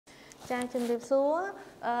ចាជំរាបសួរ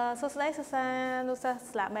សួស្តីសិស្សានុសិស្ស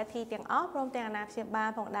ស្លាប Beltei ទាំងអស់ព្រមទាំងអាណាព្យាបាល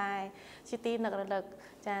ផងដែរជាទីនឹករលឹក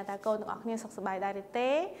ចាតើកូនទាំងអស់គ្នាសុខសប្បាយដែរឬ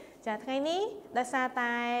ទេចាថ្ងៃនេះដោយសារ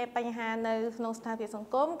តែបញ្ហានៅក្នុងស្ថានភាពសង្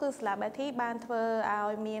គមគឺស្លាប Beltei បានធ្វើឲ្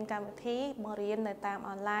យមានកម្មវិធីបង្រៀននៅតាម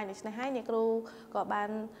អនឡាញដូច្នេះហើយអ្នកគ្រូក៏បាន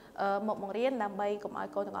មកបង្រៀនដើម្បីកុំឲ្យ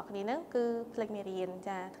កូនទាំងអស់គ្នានឹងគឺភ្លេចមេរៀន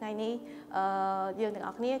ចាថ្ងៃនេះយើងទាំងអ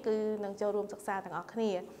ស់គ្នាគឺនឹងចូលរួមសិក្សាទាំងអស់គ្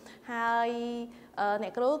នាហើយអ្ន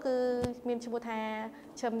កគ្រូគឺមានឈ្មោះថា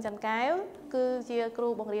ឈឹមច័ន្ទកែវគឺជាគ្រូ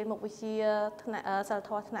បង្រៀនមុខវិជ្ជាសិលធ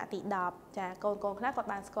ម៌ថ្នាក់ទី10ចាកូនខ្លះគាត់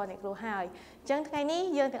បានស្គាល់អ្នកគ្រូហើយអញ្ចឹងថ្ងៃនេះ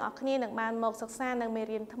យើងទាំងអស់គ្នានឹងបានមកសិក្សានៅមេ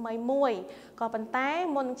រៀនថ្មីមួយក៏ប៉ុន្តែ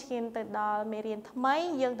មុនឈានទៅដល់មេរៀនថ្មី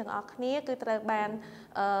យើងទាំងអស់គ្នាគឺត្រូវបាន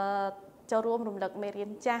ចូលរួមរំលឹកមេរៀន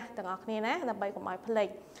ចាស់ទាំងអស់គ្នាណាដើម្បីកុំឲ្យភ្លេច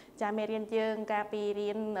ចាមេរៀនយើងកាលពី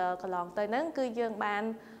រៀនកន្លងទៅហ្នឹងគឺយើងបាន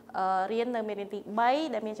រៀននៅមេរៀនទី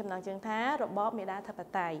3ដែលមានចំណងជើងថារបបមេដាធិប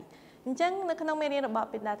តេយ្យអញ្ចឹងនៅក្នុងមេរៀនរបប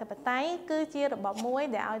មេដាធិបតេយ្យគឺជារបបមួយ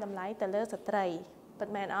ដែលឲ្យតម្លៃទៅលើស្ត្រីពិត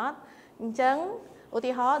មែនអត់អញ្ចឹងឧ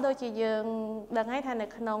ទាហរណ៍ដូចជាយើងដឹងហើយថានៅ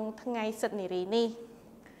ក្នុងថ្ងៃសិទ្ធិនារីនេះ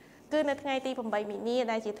គឺនៅថ្ងៃទី8មីនា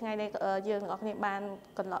ដែលជាថ្ងៃដែលយើងទាំងអស់គ្នាបាន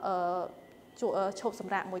ឈប់ស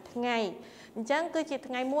ម្រាកមួយថ្ងៃអញ្ចឹងគឺជា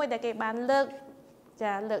ថ្ងៃមួយដែលគេបានលើក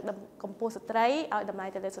កម្ពស់ស្ត្រីឲ្យតម្លៃ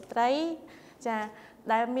ទៅលើស្ត្រីចា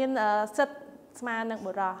ដែលមានសិទ្ធិស្មើនឹង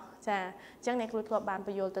បុរសចាអញ្ចឹងអ្នកគ្រូធ្លាប់បានប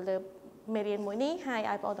ញ្យល់ទៅលើមេរៀនមួយនេះហើយ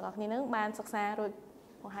ឲ្យបងប្អូនទាំងអស់គ្នានឹងបានសិក្សារួច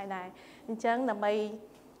មកហើយដែរអញ្ចឹងដើម្បី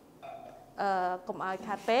កុំឲ្យ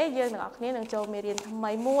ខាតពេលយើងទាំងអស់គ្នានឹងចូលមេរៀនថ្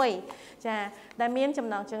មីមួយចាដែលមានចំ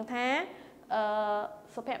ណងជើងថា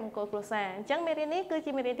សុភមង្គលគ្រួសារអញ្ចឹងមេរៀននេះគឺ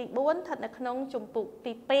ជាមេរៀនទី4ស្ថិតនៅក្នុងជំពូក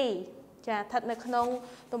ទី2ចាស្ថិតនៅក្នុង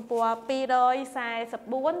ទំព័រ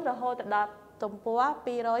244រហូតដល់ទំព័រ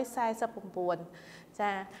249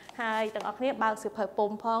ចាហើយទាំងអស់គ្នាបើកសៀវភៅពុំ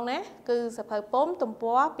ផងណាគឺសៀវភៅពុំទំ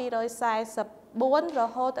ព័រ244រ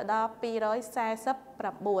ហូតដល់249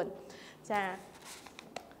ចា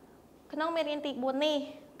ក្នុងមេរៀនទី4នេះ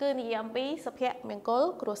គឺនិយាយអំពីសុភមង្គល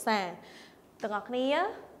គ្រួសារទាំងអស់គ្នា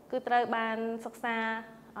គឺត្រូវបានសិក្សា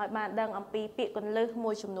ឲ្យបានដឹងអំពីពាក្យគន្លឹះ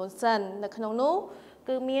មួយចំនួនសិននៅក្នុងនោះ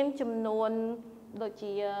គឺមានចំនួនដូច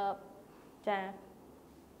ជាចា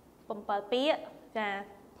7ពាក្យចា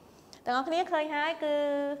ទាំងអស់គ្នាឃើញហើយគឺ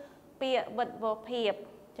ពាក្យវិតវភាព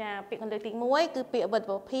ចាពាក្យគន្លឹះទី1គឺពាក្យវិត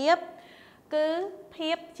វភាពគឺ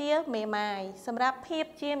ភាពជាមេម៉ាយសម្រាប់ភាព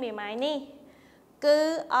ជាមេម៉ាយនេះគឺ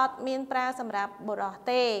អត់មានប្រើសម្រាប់បុរស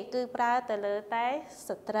ទេគឺប្រើទៅលើតែ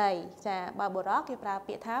ស្ត្រីចាបើបុរសគេប្រើ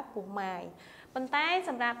ពាក្យថាពោះម៉ាយប៉ុន្តែ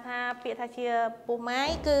សម្រាប់ថាពាក្យថាជាពោះម៉ាយ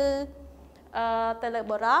គឺទៅលើ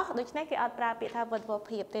បុរសដូច្នេះគេអត់ប្រើពាក្យថាវិតវ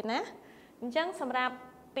ភាពទេណាអញ្ចឹងសម្រាប់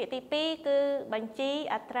ពាក្យទី2គឺបញ្ជី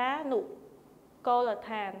អត្រានុកូលដ្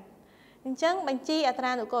ឋានអញ្ចឹងបញ្ជីអត្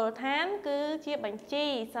រានុកូលដ្ឋានគឺជាបញ្ជី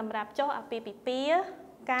សម្រាប់ចុះអាពាហ៍ពិពាហ៍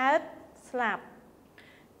កើតស្លាប់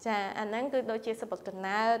ចាអាហ្នឹងគឺដូចជាសម្បត្តិកំ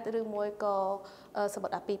ណើតឬមួយក៏សម្ប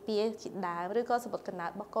ត្តិអាពាហ៍ពិពាហ៍ជាដើមឬក៏សម្បត្តិកំណើត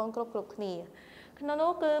របស់កូនគ្រប់គ្នាក្នុង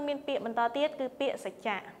នោះគឺមានពាក្យបន្តទៀតគឺពាក្យសច្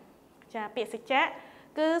ចៈចាពាក្យសច្ចៈ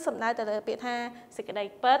គឺសំដៅទៅលើពាក្យថាសេចក្តី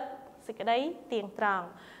ពិតសេចក្តីទៀងត្រង់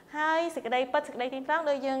ហើយសេចក្តីពិតសេចក្តីទៀងត្រង់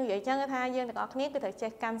ដូចយើងនិយាយចឹងថាយើងទាំងអស់គ្នាគឺត្រូវ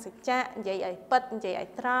ចេះកាន់សច្ចៈនិយាយឲ្យពិតនិយាយឲ្យ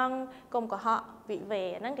ត្រង់កុំកុហកវិវេ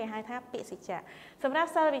ហ្នឹងគេហៅថាពាក្យសច្ចៈសម្រាប់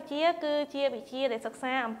សិលវិជ្ជាគឺជាវិជ្ជាដែលសិក្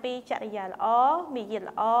សាអំពីចរិយាល្អមារយាទ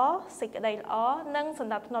ល្អសេចក្តីល្អនិងស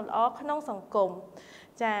ណ្ដាប់ធ្នាប់ល្អក្នុងសង្គម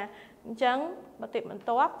ចាអញ្ចឹងបន្ទាប់បន្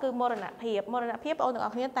ទាប់គឺមរណភាពបងប្អូនទាំងអ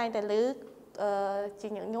ស់គ្នាតែងតែឮជា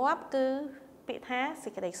ញឹកញាប់គឺពាក្យថាសេ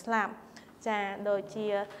ចក្តីស្លាប់ចាដូចជា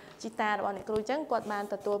ជីតារបស់អ្នកគ្រូអញ្ចឹងគាត់បាន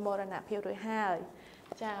ទទួលមរណភាពរួចហើយ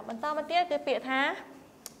ចាបន្តមកទៀតគឺពាក្យថា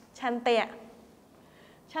ឆន្ទៈ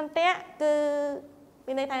គឺ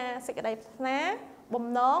មានន័យថាសេចក្តីប្រាថ្នាបំ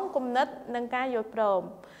ណងគំនិតនិងការយល់ព្រម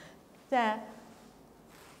ចា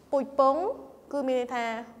ពុយពងគឺមានន័យថា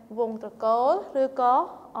វងត្រកូលឬក៏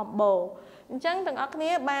អំបូរអញ្ចឹងទាំងអស់គ្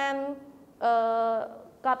នាបាន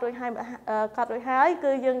កត់រួចហើយ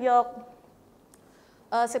គឺយើងយក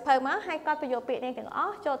សិភៅមកហើយកត់បញ្ចូលពាក្យនេះទាំងអ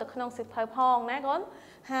ស់ចូលទៅក្នុងសិភៅផងណាកូន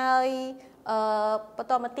ហើយបន្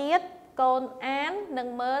តមកទៀតកូនអាននិង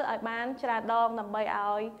មើលឲ្យបានច្រើនដងដើម្បី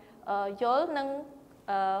ឲ្យយល់និង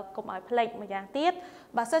កុំឲ្យភ្លេចម្យ៉ាងទៀត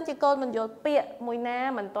បើសិនជាកូនមិនយល់ពាក្យមួយណា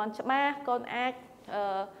មិនទាន់ច្បាស់កូនអាច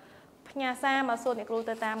ផ្ញើសារមកសួរអ្នកគ្រូ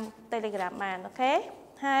ទៅតាម Telegram បានអូខេ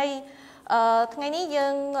ហើយថ្ងៃនេះយើ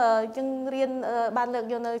ងរៀនបានលើក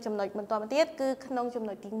យកនៅចំណុចបន្តមកទៀតគឺក្នុងចំ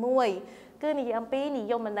ណុចទី1គឺនិយាយអំពីនិ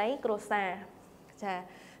យមន័យគ្រួសារចា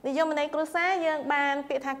និយមន័យគ្រួសារយើងបាន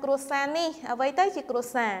ពាក្យថាគ្រួសារនេះអ្វីទៅជាគ្រួ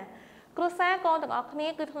សារ គ្រួសារកូនទាំងអស់គ្នា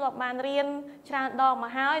គឺធ្លាប់បានរៀនច្រើនដងម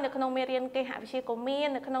កហើយនៅក្នុងមេរៀនគេហវិទ្យាក៏មាន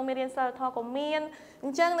នៅក្នុងមេរៀនសិលធម៌ក៏មានអ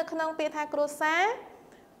ញ្ចឹងនៅក្នុងពាក្យថាគ្រួសារ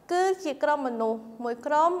គឺជាក្រុមមនុស្សមួយ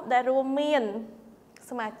ក្រុមដែលរួមមាន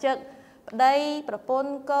សមាជិកប្តីប្រពន្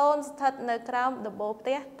ធកូនស្ថិតនៅក្រោមដំបូលផ្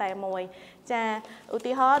ទះតែមួយចាឧ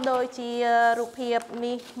ទាហរណ៍ដូចជារូបភាព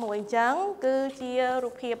នេះមួយអញ្ចឹងគឺជារូ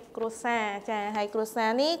បភាពគ្រួសារចាហើយគ្រួសារ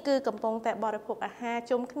នេះគឺកំពុងតែបរិភោគអាហារ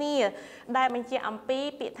ជុំគ្នាដែលបញ្ជាក់អំពី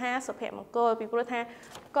ពាក្យថាសុភមង្គលពីព្រោះថា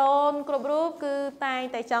កូនគ្រប់រូបគឺតែង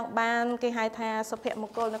តែចង់បានគេហៅថាសុភម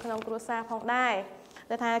ង្គលនៅក្នុងគ្រួសារផងដែរ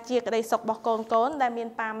ដែលថាជាក្តីសុខរបស់កូនដែលមាន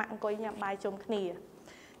ប៉ាម៉ាក់អង្គុយញ៉ាំបាយជុំគ្នា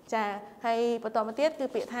ចាហើយបន្តមកទៀតគឺ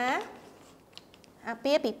ពាក្យថាអា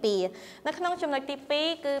ពាហ៍ពិពាហ៍នៅក្នុងចំណុចទី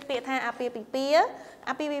2គឺពាក្យថាអាពាហ៍ពិពា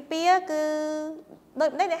ហ៍គឺដូច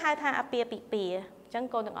ម្ដេចដែលហៅថាអាពាហ៍ពិពាហ៍អញ្ចឹង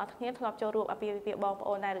កូនទាំងអស់គ្នាធ្លាប់ចូលរួមអាពាហ៍ពិពាហ៍បងប្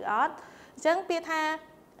អូនដែរឬអត់អញ្ចឹងពាក្យថា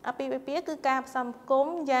អាពាហ៍ពិពាហ៍គឺការផ្សំផ្គុំ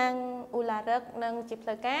យ៉ាងឧឡារិកនិងជាផ្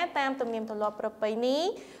លូវការតាមទំនៀមទម្លាប់ប្រពៃណី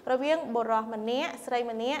រវាងបុរសម្នាក់ស្រី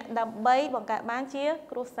ម្នាក់ដើម្បីបង្កើតបានជា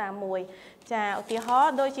គ្រួសារមួយចាឧទាហរ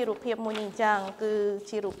ណ៍ដូចជារូបភាពមួយនេះអញ្ចឹងគឺ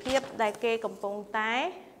ជារូបភាពដែលគេកំពុងតែ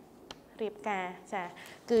រៀបការចា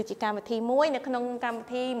គឺជាកម្មវិធីមួយនៅក្នុងកម្មវិ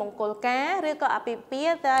ធីមង្គលការឬក៏អាពាហ៍ពិពា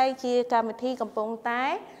ហ៍តែជាកម្មវិធីកំពុងតែ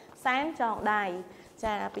សែនចងដៃ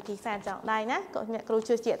ចាពិធីសែនចងដៃណាអ្នកគ្រូ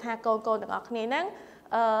ជឿជាក់ថាកូនទាំងអស់គ្នាហ្នឹង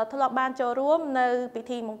ធ្លាប់បានចូលរួមនៅពិ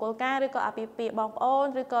ធីមង្គលការឬក៏អាពាហ៍ពិពាហ៍បងប្អូន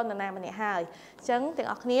ឬក៏នរណាម្នាក់ហើយអញ្ចឹងទាំង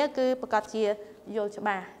អស់គ្នាគឺប្រកាសជាយល់ច្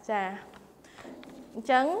បាស់ចាអញ្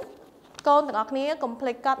ចឹងកូនទាំងអស់គ្នាកុំភ្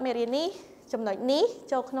លេចកត់មេរៀននេះចំណុចនេះ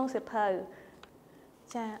ចូលក្នុងសៀវភៅ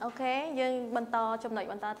ចាអូខេយើងបន្តចំណុច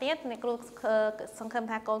បន្តទៀតអ្នកគ្រូសង្ឃឹម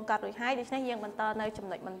ថាកូនកត់រួចហើយដូច្នេះយើងបន្តនៅចំ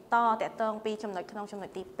ណុចបន្តតកតងពីចំណុចក្នុងចំណុច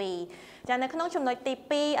ទី2ចានៅក្នុងចំណុចទី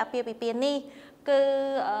2អាពាហ៍ពិពាហ៍នេះគឺ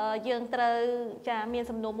យើងត្រូវចាមាន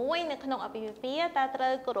សំណួរមួយនៅក្នុងអាពាហ៍ពិពាហ៍តើត្រូ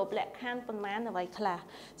វគោរពលក្ខខណ្ឌប៉ុន្មានអ្វីខ្លះ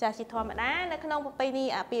ចាជាធម្មតានៅក្នុងប្រពៃណី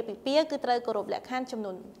អាពាហ៍ពិពាហ៍គឺត្រូវគោរពលក្ខខណ្ឌចំ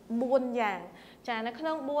នួន4យ៉ាងចានៅក្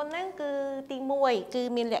នុង4ហ្នឹងគឺទី1គឺ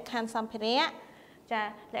មានលក្ខខណ្ឌសម្ភារៈចា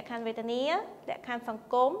លក្ខខណ្ឌវេទនាលក្ខខណ្ឌសង្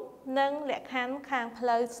គមនិងលក្ខខណ្ឌខាងផ្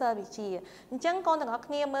លូវសិលវិជ្ជាអញ្ចឹងកូនទាំងអស់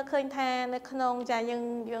គ្នាមើលឃើញថានៅក្នុងចា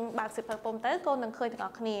យើងបើកសៀវភៅពុំទៅកូននឹងឃើញទាំងអ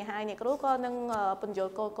ស់គ្នាហើយអ្នកគ្រូក៏នឹងបញ្យ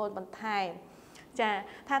ល់កូនបន្ថែមចា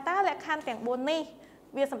ថាតើលក្ខខណ្ឌទាំង4នេះ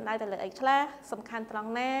វាសំដៅទៅលើអីខ្លះសំខាន់ត្រ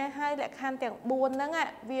ង់ណាហើយលក្ខខណ្ឌទាំង4ហ្នឹង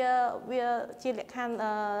វាជាលក្ខខណ្ឌ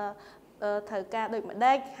ត្រូវការដូចម្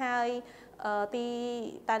ដេចហើយ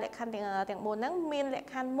តែលក្ខខណ្ឌទាំង4ហ្នឹងមានលក្ខ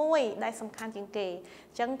ខណ្ឌមួយដែលសំខាន់ជាងគេ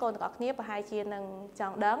អញ្ចឹងកូនទាំងអស់គ្នាប្រហែលជានឹងច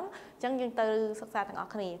ង់ដឹងអញ្ចឹងយើងទៅសិក្សាទាំងអ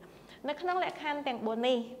ស់គ្នានៅក្នុងលក្ខខណ្ឌទាំង4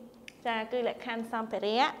នេះចាគឺលក្ខខណ្ឌសម្ភា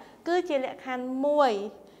រៈគឺជាលក្ខខណ្ឌមួយ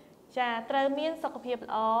ចាត្រូវមានសុខភាព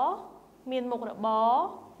ល្អមានមុខរបរ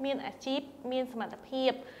មានអាជីពមានសមត្ថភា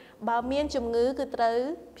ពបើមានជំងឺគឺត្រូវ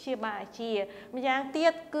ព្យាបាលជាម្យ៉ាងទៀ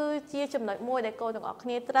តគឺជាចំណុចមួយដែលកូនទាំងអស់គ្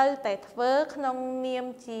នាត្រូវតែធ្វើក្នុងនាម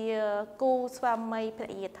ជាគូស្វាមីភ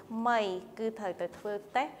រិយាថ្មីគឺត្រូវតែធ្វើ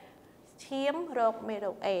តេស្តឈាមរោគមេ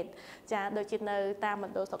រោគអេដចាដូចជានៅតាមម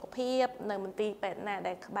ណ្ឌលសុខភាពនៅមន្ទីរពេទ្យណា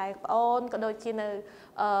ដែលក្បែរប្អូនក៏ដូចជានៅ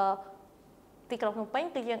ទីក្រុងភ្នំពេញ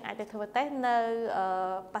គឺយើងអាចទៅធ្វើតេស្តនៅ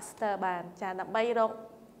ប៉ាស្ទ័របានចាដើម្បីរក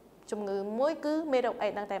ជំងឺមួយគឺមេរោគអេ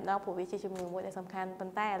ដហ្នឹងតែម្ដងព្រោះវាជាជំងឺមួយដែលសំខាន់ប៉ុ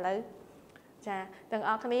ន្តែឥឡូវចាទាំងអ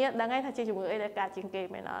ស់គ្នាដឹងហើយថាជាជំងឺអេដដែលកើតជាងគេ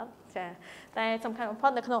មែនអត់ចាតែសំខាន់បំផុ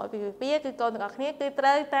តនៅក្នុងអាពាហ៍ពិពាហ៍គឺកូនទាំងអស់គ្នាគឺត្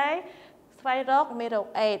រូវតែស្វែងរកមេរោគ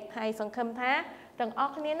អេដហើយសង្ឃឹមថាទាំងអ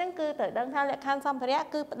ស់គ្នាហ្នឹងគឺត្រូវដឹងថាលក្ខខណ្ឌសម្ភារៈ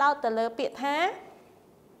គឺផ្ដោតទៅលើពាក្យថា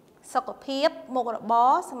សុខភាពមុខរប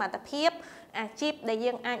រសមត្ថភាពអាជីពដែល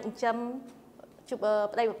យើងអាចចិញ្ចឹម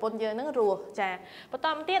ប្តីប្រពន្ធយើងនឹងរស់ចាបន្ត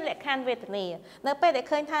មកទៀតលក្ខខណ្ឌវេទនានៅពេលដែល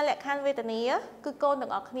ឃើញថាលក្ខខណ្ឌវេទនាគឺកូនទាំ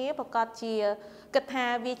ងអស់គ្នាប្រកាសជាគិតថា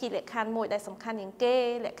វាជាលក្ខខណ្ឌមួយដែលសំខាន់ជាងគេ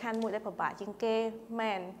លក្ខខណ្ឌមួយដែលពិបាកជាងគេ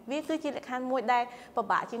មែនវាគឺជាលក្ខខណ្ឌមួយដែលពិ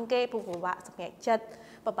បាកជាងគេព្រោះពិបាកសម្រាប់ចិត្ត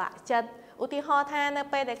ពិបាកចិត្តឧទាហរណ៍ថានៅ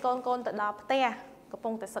ពេលដែលកូនទៅដល់ផ្ទះកំពុ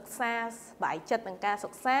ងតែសិក្សាសប្បាយចិត្តនឹងការសិ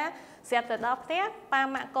ក្សាស្រាប់ទៅដល់ផ្ទះប៉ា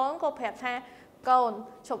ម៉ាក់កូនក៏ប្រាប់ថាកូន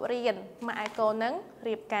ឈប់រៀនម៉ាក់ឲ្យកូននឹង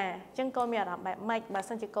រៀបការអញ្ចឹងកូនមានអារម្មណ៍បែបម៉េចបើ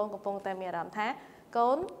សិនជាកូនកំពុងតែមានអារម្មណ៍ថាកូ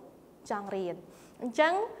នចង់រៀនអញ្ចឹ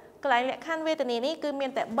ងកន្លែងលក្ខខណ្ឌវេទនានេះគឺមាន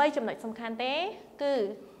តែ3ចំណុចសំខាន់ទេគឺ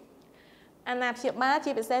អាណាព្យាបាល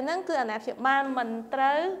ជាពិសេសហ្នឹងគឺអាណាព្យាបាលមិនត្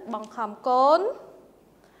រូវបង្ខំកូន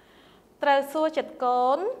ត្រូវសួរចិត្តកូ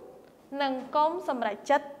ននិងកុំសម្រេច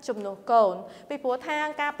ចិត្តជំនួសកូនពីព្រោះថា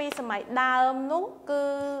ការពីសម័យដើមនោះគឺ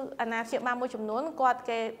អាណាព្យាបាលមួយចំនួនគាត់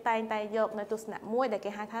គេតែងតែយកនៅទស្សនៈមួយដែល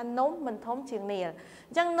គេហៅថានំមិនធំជាងនាល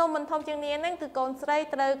អញ្ចឹងនំមិនធំជាងនាលហ្នឹងគឺកូនស្រី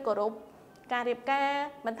ត្រូវគោរពការរៀបការ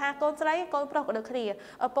មិនថាកូនស្រីកូនប្រុសក៏ដូចគ្នា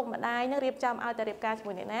ឪពុកម្ដាយនឹងរៀបចំឲ្យទៅរៀបការជា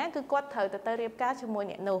មួយអ្នកណាគឺគាត់ត្រូវទៅរៀបការជាមួយ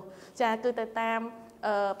អ្នកនោះចាគឺទៅតាម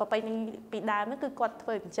ប្រពៃណីពីដើមហ្នឹងគឺគាត់ធ្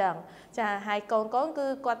វើអញ្ចឹងចាហើយកូនគឺ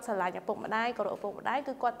គាត់ស្រឡាញ់ឪពុកម្ដាយគោរពឪពុកម្ដាយ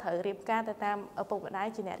គឺគាត់ត្រូវរៀបការទៅតាមឪពុកម្ដាយ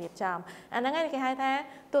ជាអ្នករៀបចំអាហ្នឹងឯងគេហៅថា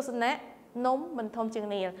ទស្សនៈនំមិនធំជាង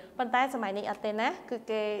នាឡិប៉ុន្តែសម័យនេះអត់ទេណាគឺ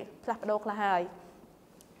គេផ្លាស់ប្ដូរខ្លះហើយ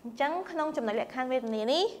អញ្ចឹងក្នុងចំណុចលក្ខខណ្ឌវេទនា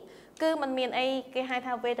នេះគឺมันមានអីគេហៅ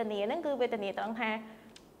ថាវេទនាហ្នឹងគឺវេទនាត្រង់ថា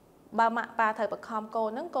បើម៉ាក់ប៉ាត្រូវបខំកូន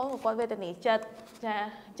ហ្នឹងកូនក៏គាត់វេទនាចិត្តចា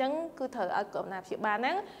អញ្ចឹងគឺត្រូវឲ្យកូនណាព្យាបាលហ្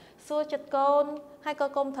នឹងសួរចិត្តកូនហើយ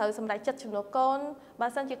កូនត្រូវសម្រេចចិត្តជំនួសកូនបើ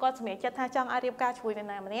សិនជាគាត់សម្រេចចិត្តថាចង់ឲ្យរៀបការជាមួយនរ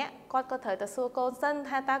ណាម្នាក់គាត់ក៏ត្រូវទៅសួរកូនសិន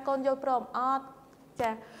ថាតើកូនយល់ព្រមអត់ចា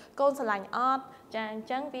កូនស្រឡាញ់អត់ចាអញ្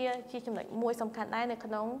ចឹងវាជាចំណុចមួយសំខាន់ដែរនៅ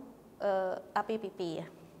ក្នុងអាពាហ៍ពិពាហ៍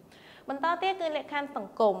បន្តទៀតគឺលក្ខខណ្ឌស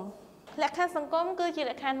ង្គមលក្ខខណ្ឌសង្គមគឺជា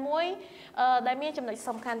លក្ខខណ្ឌមួយដែលមានចំណុច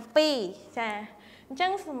សំខាន់2ចាអញ្ចឹ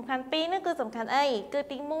ងសំខាន់2នេះគឺសំខាន់អីគឺ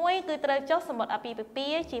ទី1គឺត្រូវចុះសម្បត្តិអាពាហ៍ពិពា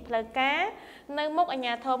ហ៍ជាផ្លូវការនៅមុខអាជ្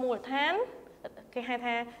ញាធរមូលដ្ឋានគេហៅ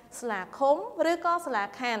ថាសាលាឃុំឬក៏សាលា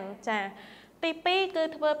ខណ្ឌចាទី2គឺ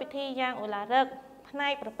ធ្វើពិធីយ៉ាងឧឡារិកផ្នែ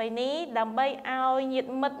កប្រពៃណីដើម្បីឲ្យញាតិ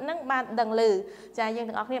មិត្តនឹងបានដឹងឮចាយើង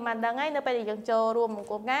ទាំងអស់គ្នាបានដឹងហើយនៅពេលដែលយើងចូលរួមមង្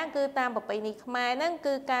គលការគឺតាមប្រពៃណីខ្មែរហ្នឹង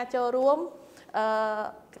គឺការចូលរួម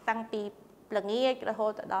តាំងពីល្ងាចរហូ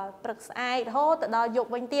តដល់ព្រឹកស្អែករហូតដល់យប់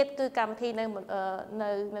វិញទៀតគឺកម្មវិធី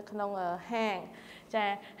នៅក្នុងហាងចា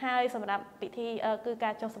ហើយសម្រាប់ពិធីគឺកា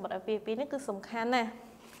រចុះសម្បត្តិអាពាហ៍ពិពាហ៍នេះគឺសំខាន់ណាស់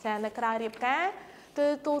ចានៅក្រៅរៀបការគឺ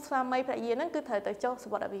គូស្វាមីភរិយាហ្នឹងគឺត្រូវទៅចុះស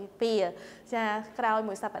ម្បត្តិអាពាហ៍ពិពាហ៍ចាក្រោយ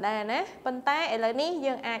មួយសប្តាហ៍ណាប៉ុន្តែឥឡូវនេះ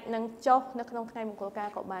យើងអាចនឹងចុះនៅក្នុងថ្ងៃមង្គលការ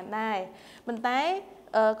ក៏បានដែរប៉ុន្តែ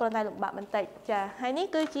គ្រាន់តែលំបាកបន្តិចចាហើយនេះ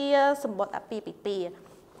គឺជាសម្បត្តិអាពាហ៍ពិពាហ៍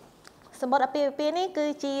សម្បត្តិអាពាហ៍ពិពាហ៍នេះគឺ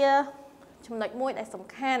ជាចំណុចមួយដែលសំ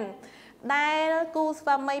ខាន់ដែលគូស្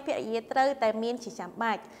វាមីភរិយាត្រូវតែមានជាចាំ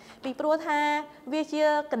បាច់ពីព្រោះថាវាជា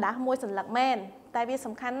กระดาษមួយសន្លឹកមែនតែវា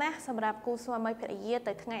សំខាន់ណាស់សម្រាប់គូស្វាមីភរិយា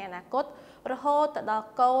ទៅថ្ងៃអនាគតរហូតទៅដល់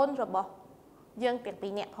កូនរបស់យើងទាំងពី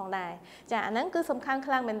រនាក់ផងដែរចាអាហ្នឹងគឺសំខាន់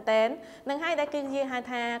ខ្លាំងមែនទែននឹងហើយដែលគឺនិយាយហៅ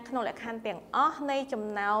ថាក្នុងលក្ខខណ្ឌទាំងអស់នៃចំ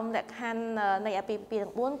ណោមលក្ខខណ្ឌនៃអាពាហ៍ពិពាហ៍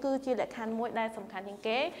ទាំង4គឺជាលក្ខខណ្ឌមួយដែលសំខាន់ជាង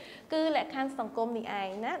គេគឺលក្ខខណ្ឌសង្គមនេះឯង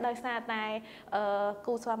ណាដោយសារតែ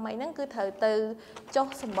គូស្វាមីហ្នឹងគឺត្រូវទៅចុះ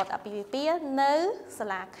សម្បត្តិអាពាហ៍ពិពាហ៍នៅសា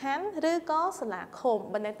លាខណ្ឌឬក៏សាលាឃុំ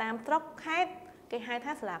បើនៅតាមស្រុកខេត្តគេហៅ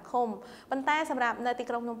ថាសាលាឃុំប៉ុន្តែសម្រាប់នៅទី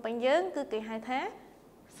ក្រុងភ្នំពេញយើងគឺគេហៅថា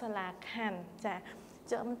សាលាខណ្ឌចា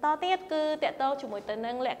បន្តទៀតគឺតកតងជាមួយទៅ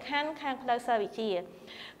នឹងលក្ខខណ្ឌខាងផ្លូវសិលវិជ្ជា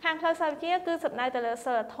ខាងផ្លូវសិលវិជ្ជាគឺសំដៅទៅលើ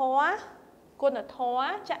សីលធម៌គុណធម៌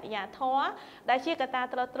ចរិយាធម៌ដែលជាកត្តា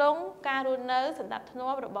ទ្រទ្រង់ការរស់នៅសណ្ដាប់ធ្នា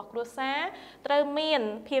ប់របស់គ្រួសារត្រូវមាន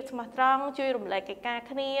ភាពស្មោះត្រង់ជួយរំលែកកិច្ចការ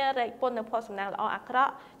គ្នារែកពុននូវផលសំណាងល្អអាក្រ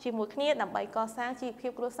ក់ជាមួយគ្នាដើម្បីកសាងជីវភា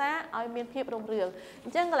ពគ្រួសារឲ្យមានភាពរុងរឿងអ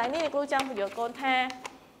ញ្ចឹងកន្លែងនេះគ្រូចង់បញ្យល់កូនថា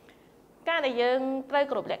ការដែលយើងត្រូវ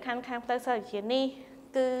គ្រប់លក្ខខណ្ឌខាងផ្លូវសិលវិជ្ជានេះ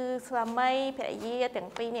គឺស្វាមីភរិយាទាំង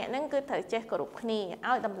ពីរនាក់ហ្នឹងគឺត្រូវចេះគោរពគ្នា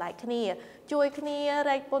ឲ្យតម្លៃគ្នាជួយគ្នា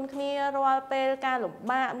រែកពុនគ្នារាល់ពេលការលំ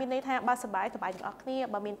បាកមានន័យថាបើសប្បាយទាំងអស់គ្នា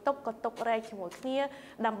បើមានទុក្ខក៏ទុក្ខរែកជាមួយគ្នា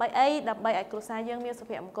ដើម្បីអីដើម្បីឲ្យគ្រួសារយើងមានសុ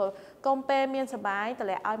ភមង្គលកុំពេលមានសប្បាយតម្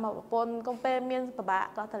លាក់ឲ្យមកប្រពន្ធកុំពេលមានពិបាក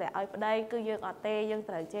ក៏តម្លាក់ឲ្យប្តីគឺយើងអត់ទេយើង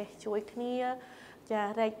ត្រូវចេះជួយគ្នាចា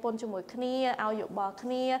រែកពុនជាមួយគ្នាឲ្យយោបល់គ្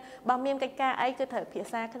នាបើមានកិច្ចការអីគឺត្រូវភា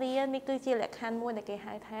សាគ្នានេះគឺជាលក្ខខណ្ឌមួយដែលគេ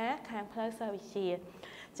ហៅថាខាងផ្លូវសិលវិជ្ជា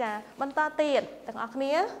ចាបន្តទៀតទាំងអស់គ្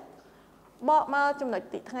នាបកមកចំណុច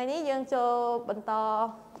ទីថ្ងៃនេះយើងចូលបន្ត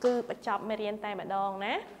គឺបញ្ចប់មេរៀនតែម្ដង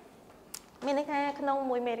ណាមានន័យថាក្នុង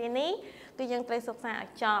មួយមេរៀននេះគឺយើងត្រូវសិក្សាឲ្យ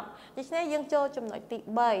ចប់ដូច្នេះយើងចូលចំណុចទី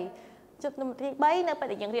3ចំណុចទី3នៅពេល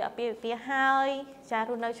ដែលយើងរៀបអាពាហ៍ពិពាហ៍ហើយចារ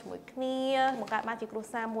ស់នៅជាមួយគ្នាបង្កើតបានជាគ្រួ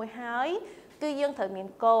សារមួយហើយគឺយើងត្រូវមាន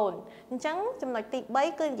កូនអញ្ចឹងចំណុចទី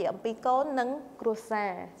3គឺនិយាយអំពីកូននិងគ្រួសា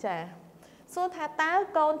រចាសួរថាតើ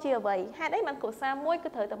កូនជាអ្វីហេតុអីបានគ្រួសារមួយគឺ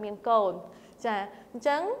ត្រូវតែមានកូនចាអញ្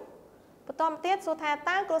ចឹងបន្តទៀតសួរថា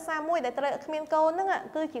តើគ្រួសារមួយដែលត្រូវគ្មានកូនហ្នឹង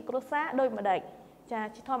គឺជាគ្រួសារដូចម្ដេចចា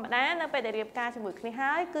ជាធម្មតានៅពេលដែលរៀបការជាមួយគ្នា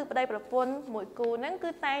ហើយគឺប្តីប្រពន្ធមួយគូហ្នឹងគឺ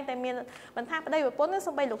តែងតែមានមិនថាប្តីប្រពន្ធ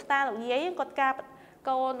សូម្បីលោកតាលោកយាយគាត់ការ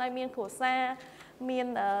កូនឲ្យមានគ្រួសារមាន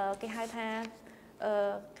គេហៅថា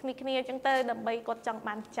គ្នាអញ្ចឹងទៅដើម្បីគាត់ចង់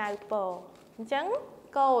បានចៅពរអញ្ចឹង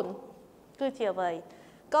កូនគឺជាអ្វី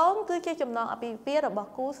កូនគឺជាចំណងអាពាហ៍ពិពាហ៍របស់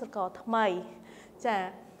គូស្រករថ្មីចា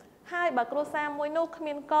ហើយបើគ្រួសារមួយនោះគ្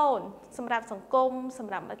មានកូនសម្រាប់សង្គមស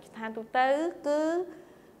ម្រាប់ស្ថានទូទៅគឺ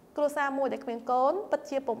គ្រួសារមួយដែលគ្មានកូនពិត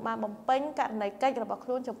ជាពុំបានបំពេញករណីកិច្ចរបស់ខ្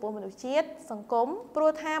លួនចំពោះមនុស្សជាតិសង្គមព្រោះ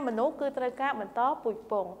ថាមនុស្សគឺត្រូវការបន្តពូជ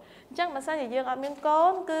ពង្សអញ្ចឹងបើសិនជាយើងអត់មានកូ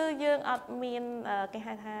នគឺយើងអត់មានគេ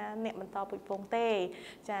ហៅថាអ្នកបន្តពូជពង្សទេ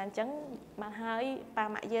ចាអញ្ចឹងបានហើយប៉ា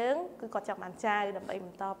ម៉ាក់យើងគឺគាត់ចង់បានចៅដើម្បីប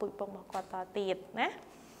ន្តពូជពង្សរបស់គាត់តទៀតណា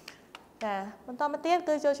ចាបន្តមកទៀត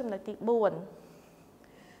គឺចូលចំណុចទី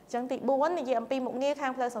4 ចឹងទី4និយាយអំពីមុខងារខា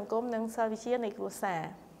ងផ្លូវសង្គមនិងសិលវិជ្ជានៃគ្រួសារ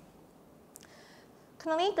ក្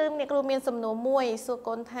នុងនេះគឺអ្នកគ្រូមានសំណួរមួយសួរ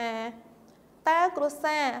កូនថាតើគ្រួ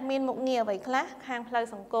សារមានមុខងារអ្វីខ្លះខាងផ្លូវ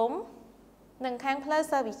សង្គមនិងខាងផ្លូវ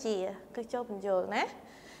សិលវិជ្ជាគឺចូលបញ្ចូលណា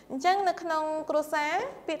អញ្ចឹងនៅក្នុងគ្រួសារ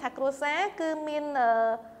ពាក្យថាគ្រួសារគឺមាន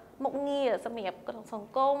មុខងារសម្រាប់ក្នុងសង្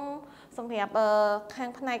គមសម្រាប់ខាង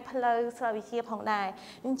ផ្នែកផ្លូវសិលវិជ្ជាផងដែរ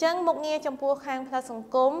អញ្ចឹងមុខងារចំពោះខាងផ្លូវសង្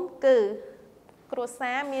គមគឺគ្រួ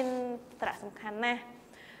សារមានសារៈសំខាន់ណាស់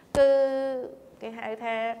គឺគេហៅ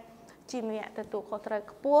ថាជាអ្នកទទួលខុសត្រូវ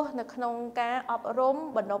ខ្ពស់នៅក្នុងការអប់រំ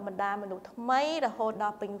បណ្ដុះបណ្ដាលមនុស្សថ្មីរហូតដ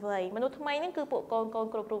ល់ពេញវ័យមនុស្សថ្មីហ្នឹងគឺពួកកូន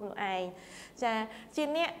គ្រប់រូបនោះឯងចាជា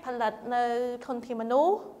អ្នកផលិតនៅធនធានមនុ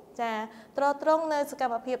ស្សចាត្រង់នៅសក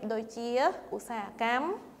ម្មភាពដូចជាឧស្សាហកម្ម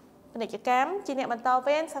ពាណិជ្ជកម្មជាអ្នកបន្ត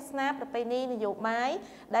វេនសាសនាប្រពៃណីនយោបាយ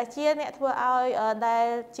ដែលជាអ្នកធ្វើឲ្យ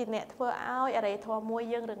អរិយធម៌មួយ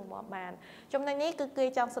យើងរឹងមាំបានចំណុចនេះគឺគេ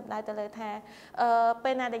ចង់សម្ដៅទៅលើថា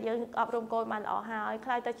ពេលណាដែលយើងអប់រំកូនបានល្អហើយខ្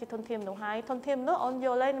លាយទៅជាធនធានមនុស្សហើយធនធានមនុស្សអូនយ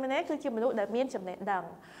ល់ហើយមែនទេគឺជាមនុស្សដែលមានចំណេះដឹង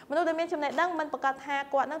មនុស្សដែលមានចំណេះដឹងមិនប្រកាសថា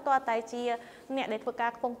គាត់នឹងតើតែជាអ្នកដែលធ្វើកា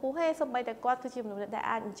រខ្ពង់ខ្ពស់ទេសូម្បីតែគាត់គឺជាមនុស្សដែល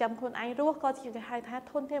អាចចិញ្ចឹមខ្លួនឯងរស់ក៏ជាគេហៅថា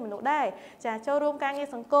ធនធានមនុស្សដែរចាចូលរួមការងារ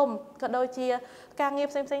សង្គមក៏ដូចជាការងារ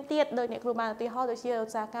ផ្សេងៗទៀតដោយអ្នកគ្រូបានឧទាហរណ៍ដូចជាឧ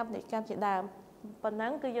ស្សាហកម្មពាណិជ្ជកម្មជាដើមប៉ុណ្ណឹ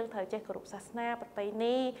ងគឺយើងត្រូវចេះគោរពសាសនាប្រពៃ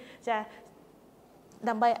ណីចា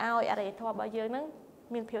ដើម្បីឲ្យអរិយធម៌របស់យើងនឹង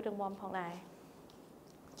មានភាពរឹងមាំផងដែរ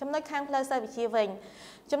ចំណុចខាងផ្លូវសិលវិជ្ជាវិញ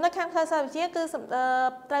ចំណុចខាងផ្លូវសិលវិជ្ជាគឺ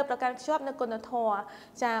ត្រូវប្រកាន់ខ្ជាប់នៅគុណធម៌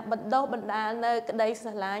ចាបណ្ដុះបណ្ដាលនៅក្តីស្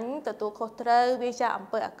រឡាញ់ទទួលខុសត្រូវវាចាអំ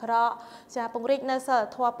ពើអាក្រក់ចាពង្រីកនៅសិល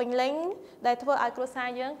ធម៌ពេញលេញដែលធ្វើឲ្យគ្រួសារ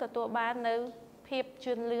យើងទទួលបាននៅភាព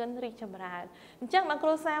ជឿនលឿនរីកចម្រើនអញ្ចឹងបើគ្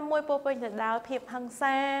រួសារមួយពោពេញទៅដោយភាពហិង្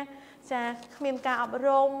សាចាគ្មានការអប់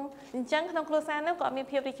រំអញ្ចឹងក្នុងគ្រួសារនោះក៏មាន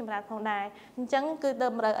ភាពរីកចម្រើនផងដែរអញ្ចឹងគឺត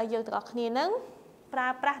ម្រូវឲ្យយើងទាំងអស់គ្នានឹងប្រើ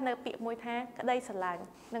ប្រាស់នៅពាក្យមួយថាក្តីស្រឡាញ់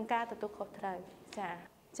និងការទទួលខុសត្រូវចា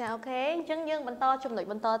អូខេអញ្ចឹងយើងបន្តចំណុច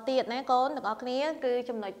បន្តទៀតណាកូនទាំងអស់គ្នាគឺ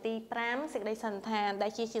ចំណុចទី5សេចក្តីសន្និដ្ឋានដែ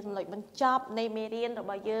លជាចំណុចបញ្ចប់នៃមេរៀនរ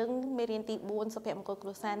បស់យើងមេរៀនទី4សុភមង្គលគ្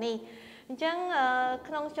រួសារនេះអញ្ចឹង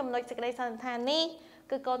ក្នុងចំណុចសេចក្តីសន្និដ្ឋាននេះ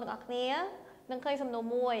គឺកូនទាំងអស់គ្នានឹងឃើញសំណួរ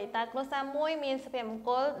មួយតើគ្រួសារមួយមានសុភមង្គ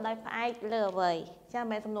លដោយផ្អែកលើអ្វីចាមិន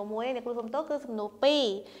មែនសំណួរមួយទេអ្នកគ្រូសុំទោសគឺសំណួរ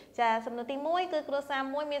2ចាសំណួរទី1គឺគ្រួសារ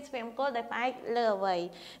មួយមានសុភមង្គលដោយផ្អែកលើអ្វី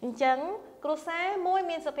អញ្ចឹងគ្រួសារមួយ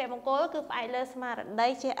មានសុភមង្គលគឺផ្អែកលើស្មារតី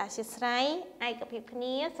ជាអធ្យាស្រ័យឯកភាពគ្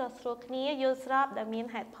នាស្រស់ស្រួលគ្នាយល់ស្របដែលមាន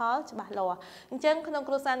ហេតុផលច្បាស់លាស់អញ្ចឹងក្នុង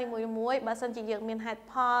គ្រួសារនីមួយៗបើសិនជាយើងមានហេតុ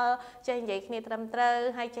ផលចេះនិយាយគ្នាត្រឹមត្រូវ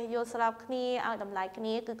ហើយចេះយល់ស្របគ្នាឲ្យតម្លៃគ្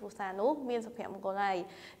នាគឺគ្រួសារនោះមានសុភមង្គលហើយ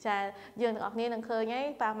ចាយើងទាំងអស់គ្នានឹងឃើញហើយ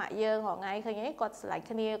ប៉ាម៉ាក់យើងរហងៃឃើញហើយគាត់ស្រឡាញ់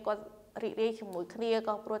គ្នាគាត់រីករាយជាមួយគ្នា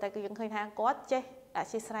ក៏ព្រោះតែគឺយើងឃើញថាគាត់ចេះអ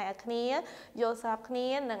ធ្យាស្រ័យឲ្យគ្នាយល់ស្របគ្នា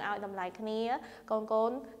និងឲ្យតម្លៃគ្នាកូ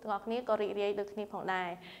នទាំងអស់គ្នាក៏រីករាយដូចគ្នាផងដែរ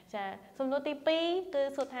ចាសំណួរទី2គឺ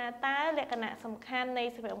សួរថាតើលក្ខណៈសំខាន់នៃ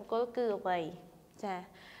សុភមង្គលគឺអ្វីចា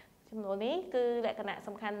ចំនួននេះគឺលក្ខណៈ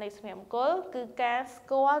សំខាន់នៃសុភមង្គលគឺការស្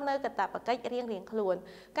គាល់នៅកាតព្វកិច្ចរៀងៗខ្លួន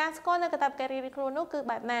ការស្គាល់នៅកាតព្វកិច្ចរៀងៗខ្លួននោះគឺ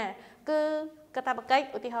បែបណាគឺកាតព្វកិច្ច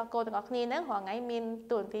ឧទាហរណ៍កូនទាំងអស់គ្នាហ្នឹងរាល់ថ្ងៃមាន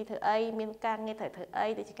តួនាទីធ្វើអីមានការងារត្រូវធ្វើអី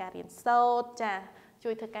ដូចជាការរៀនសូត្រចាជួ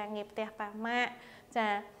យធ្វើការងារផ្ទះប៉ះម៉ាក់ចា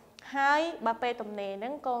ហើយបើពេលទំនេរហ្នឹ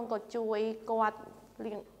ងកូនក៏ជួយគាត់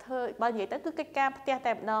ធ្វើបើនិយាយទៅគឺកិច្ចការផ្ទះ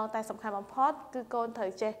តែម្ដងតែសំខាន់បំផុតគឺកូនត្រូ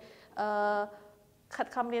វចេះខិត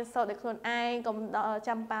ខំរៀនសូត្រដោយខ្លួនឯងកុំ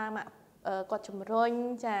ចាំប៉ាម៉ាក់គាត់ជំរុញ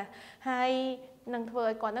ចាហើយនឹងធ្វើ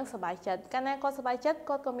ឲ្យគាត់នឹងសប្បាយចិត្តកាលណាគាត់សប្បាយចិត្ត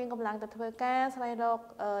គាត់ក៏មានកម្លាំងទៅធ្វើការស្វែងរក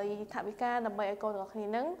ថវិកាដើម្បីឲ្យកូនរបស់គ្នា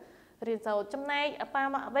នឹងរៀនសូត្រចំណែកប៉ា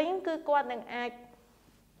ម៉ាក់វិញគឺគាត់នឹងអាច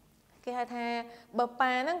គេហៅថាបើ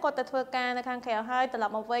ប៉ាហ្នឹងគាត់ទៅធ្វើការនៅខាងក្រៅហើយត្រឡ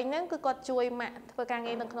ប់មកវិញហ្នឹងគឺគាត់ជួយម៉ាក់ធ្វើការ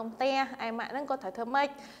ងារនៅក្នុងផ្ទះឯម៉ាក់ហ្នឹងគាត់ត្រូវធ្វើម៉េច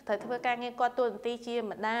ត្រូវធ្វើការងារគាត់តួនាទីជា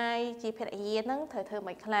ម្ដាយជាភរិយាហ្នឹងត្រូវធ្វើ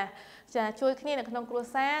ម៉េចខ្លះចាជួយគ្នានៅក្នុងគ្រួ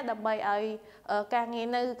សារដើម្បីឲ្យការងារ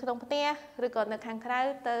នៅក្នុងផ្ទះឬក៏នៅខាងក្រៅ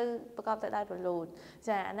ទៅប្រកបទៅដោយរលូន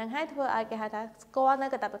ចាហ្នឹងហើយធ្វើឲ្យគេហៅថាស្គាល់នៅ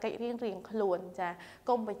កាតព្វកិច្ចរៀងៗខ្លួនចា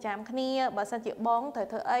កុំប្រចាំគ្នាបើសិនជាបងត្រូវ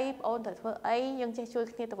ធ្វើអីប្អូនត្រូវធ្វើអីយើងចេះជួយ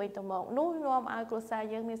គ្នាទៅវិញទៅមកនោះនាំឲ្យគ្រួសារ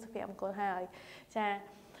យើងមានសុភមង្គលហើយចា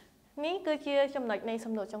នេះគឺជាចំណុចនៃ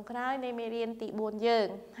សំណួរចុងក្រោយនៃមេរៀនទី4យើង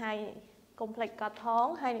ហើយកុំភ្លេចកត់ផង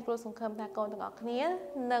ហើយអ្នកគ្រូសង្ឃឹមថាកូនទាំងអស់គ្នា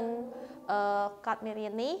នឹងកត់មេរៀ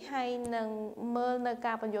ននេះហើយនឹងមើលនៅ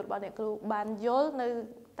ការបញ្យល់របស់អ្នកគ្រូបានយល់នៅ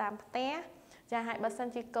តាមផ្ទះចាហើយបើសិន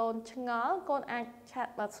ជាកូនឆ្ងល់កូនអាចឆាត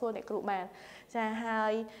មកសួរអ្នកគ្រូបានចាហើ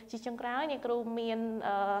យជាចុងក្រោយអ្នកគ្រូមាន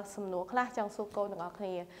សំណួរខ្លះចង់សួរកូនទាំងអស់គ្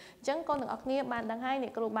នាអញ្ចឹងកូនទាំងអស់គ្នាបានដឹងហើយអ្ន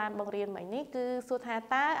កគ្រូបានបង្រៀនមិញនេះគឺសួរថា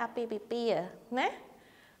តើអាពាហ៍ពិពាហ៍ណា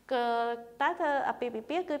គឺតើធ្វើអាពាហ៍ពិ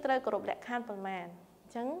ពាហ៍គឺត្រូវគោរពលក្ខខណ្ឌប៉ុន្មានអ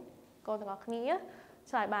ញ្ចឹងកូនទាំងអស់គ្នា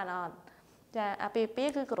ឆ្លើយបានអត់ចាអាពី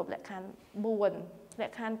2គឺគ្រប់លក្ខខណ្ឌ4ល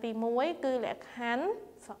ក្ខខណ្ឌទី1គឺលក្ខខណ្ឌ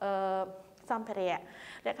សម្ភារៈ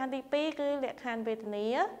លក្ខខណ្ឌទី2គឺលក្ខខណ្ឌវេទនា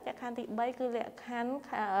លក្ខខណ្ឌទី3គឺលក្ខខណ្ឌ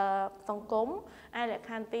សង្គមហើយលក្ខ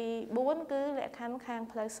ខណ្ឌទី4គឺលក្ខខណ្ឌខាង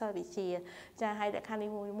ផ្លូវសិល្បវិជ្ជាចាហើយលក្ខខណ្ឌនី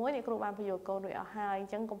មួយៗអ្នកគ្រូបានបញ្យល់កូនរួចអស់ហើយអ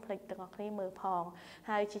ញ្ចឹងកុំភ្លេចទាំងអស់គ្នាមើលផង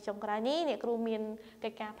ហើយជាចុងក្រោយនេះអ្នកគ្រូមានកិ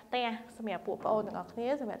ច្ចការផ្ទះសម្រាប់ពួកប្អូនទាំងអស់គ្នា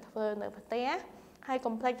សម្រាប់ធ្វើនៅផ្ទះហើយ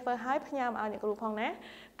កុំភ្លេចធ្វើឲ្យផ្ញើមកឲ្យអ្នកគ្រូផងណា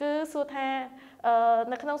គឺសួរថា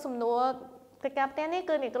នៅក្នុងសំណួរកិច្ចការផ្ទះនេះ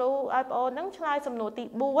គឺអ្នកគ្រូឲ្យបងអូនហ្នឹងឆ្លើយសំណួរទី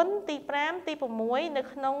4ទី5ទី6នៅ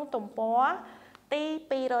ក្នុងទំព័រទី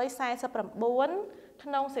249ក្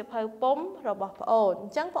នុងសៀវភៅពុម្ពរបស់បងអូនអ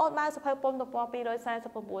ញ្ចឹងបងអូនបើសៀវភៅពុម្ពទំព័រ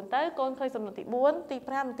249ទៅកូនឃើញសំណួរទី4ទី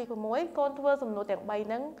5និងទី6កូនធ្វើសំណួរទាំង3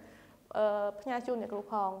ហ្នឹងផ្ញើជូនអ្នកគ្រូ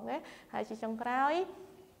ផងណាហើយជាចុងក្រោយ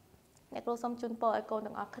អ្នកគ្រូសូមជូនពរឲ្យកូន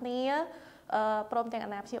ទាំងអស់គ្នាព្រមទាំង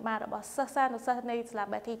អាណាព្យាបាលរបស់សិស្សានុសិស្សនៃសាលា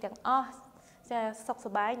Belteiទាំងអស់ចាសុខស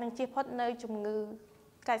ប្បាយនិងជៀសផុតនៅជំងឺ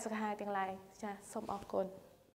កាយសុខហាយទាំងឡាយចាសូមអរគុណ